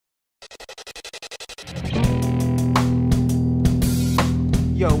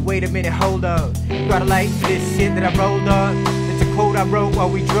Yo, wait a minute, hold up. You got a light for this shit that I rolled up? It's a quote I wrote while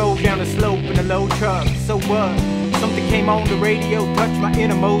we drove down the slope in a low truck. So what? Something came on the radio, touched my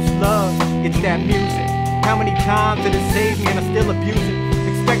innermost love. It's that music. How many times did it save me and I still abuse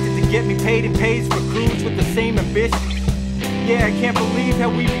it? Expected to get me paid and pays for crews with the same ambition. Yeah, I can't believe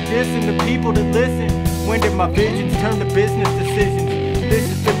how we be dissing the people that listen. When did my visions turn to business decisions? This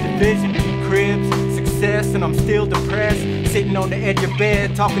is the division, cribs, success, and I'm still depressed. Sitting on the edge of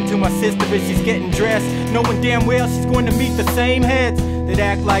bed, talking to my sister as she's getting dressed, knowing damn well she's going to meet the same heads that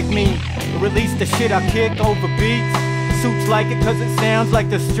act like me, or release the shit I kick over beats. Suits like it cause it sounds like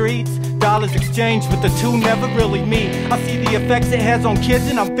the streets. Dollars exchanged, but the two never really meet. I see the effects it has on kids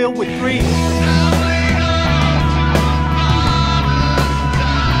and I'm filled with grief.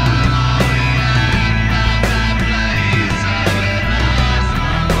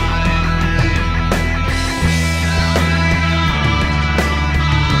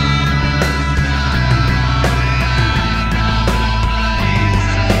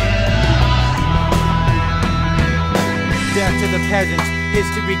 Death to the peasants,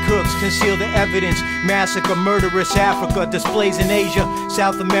 history cooks, conceal the evidence. Massacre, murderous Africa, displays in Asia.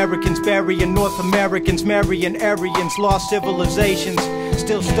 South Americans burying North Americans, marrying Aryans, lost civilizations.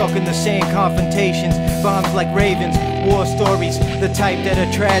 Still stuck in the same confrontations, bombs like ravens, war stories, the type that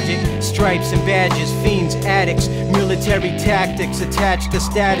are tragic. Stripes and badges, fiends, addicts, military tactics attached to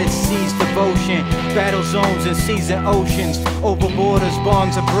status, sees devotion. Battle zones and seas and oceans, over borders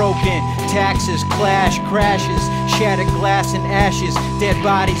bonds are broken. Taxes, clash, crashes, shattered glass and ashes, dead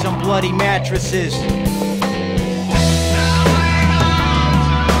bodies on bloody mattresses.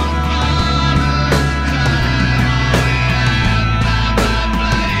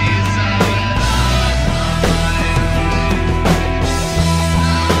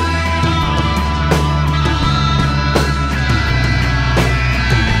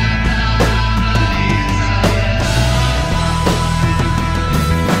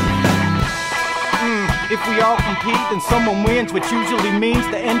 If we all compete, then someone wins, which usually means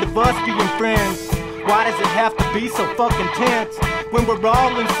the end of us being friends. Why does it have to be so fucking tense when we're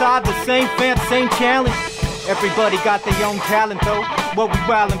all inside the same fence, same challenge? Everybody got their own talent though, what we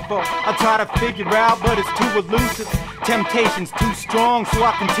wildin' for? I try to figure out, but it's too elusive. Temptation's too strong, so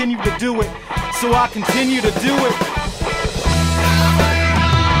I continue to do it.